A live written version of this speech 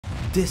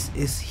This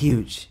is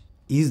huge.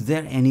 Is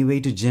there any way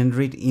to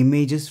generate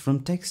images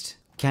from text?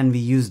 Can we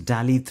use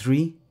DALL-E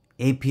 3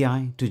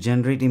 API to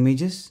generate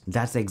images?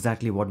 That's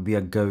exactly what we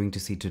are going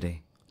to see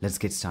today. Let's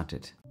get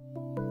started.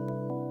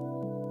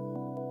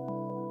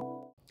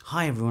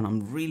 Hi everyone,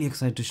 I'm really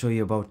excited to show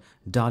you about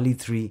DALL-E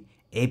 3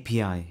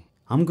 API.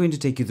 I'm going to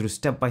take you through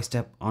step by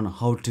step on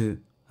how to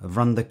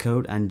run the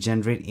code and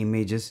generate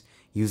images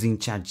using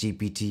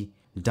ChatGPT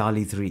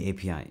DALL-E 3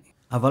 API.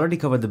 I've already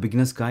covered the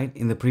beginner's guide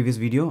in the previous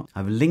video.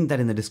 I've linked that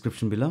in the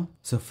description below.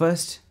 So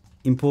first,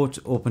 import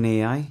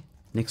OpenAI.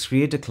 Next,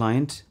 create a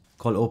client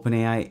called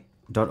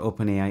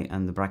OpenAI.openai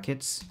and the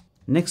brackets.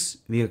 Next,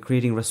 we are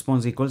creating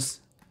response equals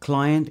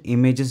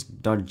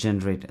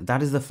client.images.generate.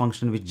 That is the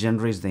function which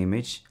generates the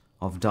image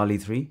of DALL-E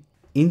 3.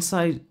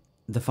 Inside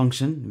the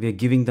function, we are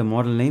giving the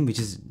model name, which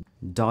is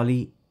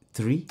DALL-E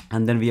 3.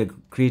 And then we are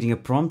creating a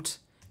prompt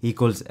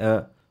equals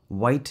a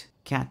white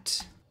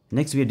cat.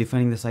 Next, we are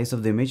defining the size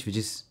of the image, which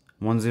is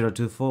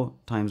 1024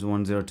 times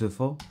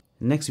 1024.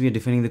 Next, we are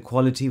defining the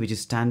quality, which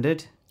is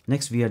standard.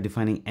 Next, we are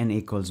defining n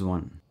equals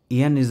 1.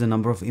 En is the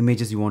number of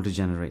images you want to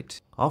generate.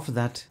 After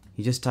that,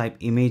 you just type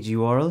image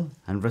URL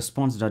and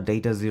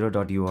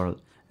response.data0.url.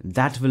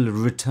 That will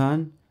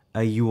return a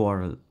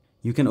URL.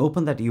 You can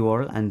open that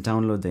URL and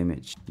download the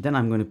image. Then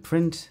I'm going to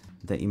print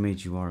the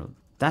image URL.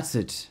 That's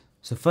it.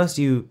 So first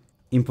you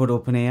import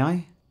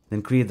OpenAI,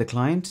 then create the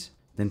client,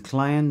 then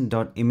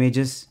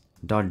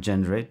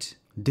client.images.generate.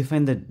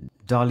 Define the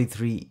DALL-E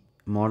 3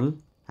 model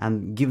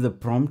and give the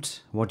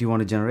prompt what you want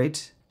to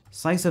generate,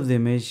 size of the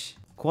image,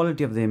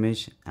 quality of the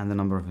image, and the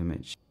number of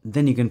image.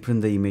 Then you can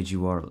print the image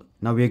URL.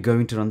 Now we are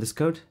going to run this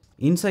code.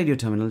 Inside your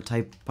terminal,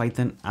 type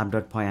python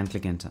app.py and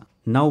click enter.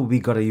 Now we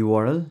got a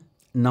URL.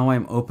 Now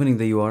I'm opening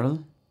the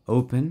URL,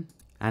 open,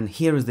 and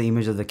here is the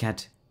image of the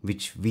cat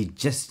which we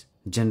just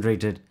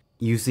generated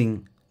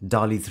using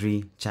DALL-E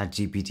 3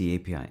 ChatGPT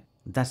API.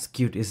 That's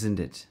cute, isn't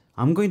it?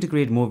 I'm going to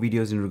create more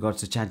videos in regards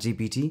to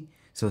ChatGPT,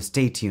 so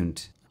stay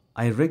tuned.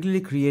 I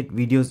regularly create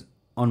videos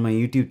on my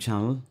YouTube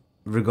channel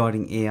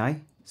regarding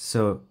AI,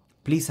 so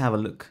please have a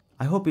look.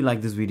 I hope you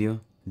like this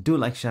video. Do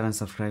like, share and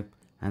subscribe,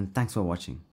 and thanks for watching.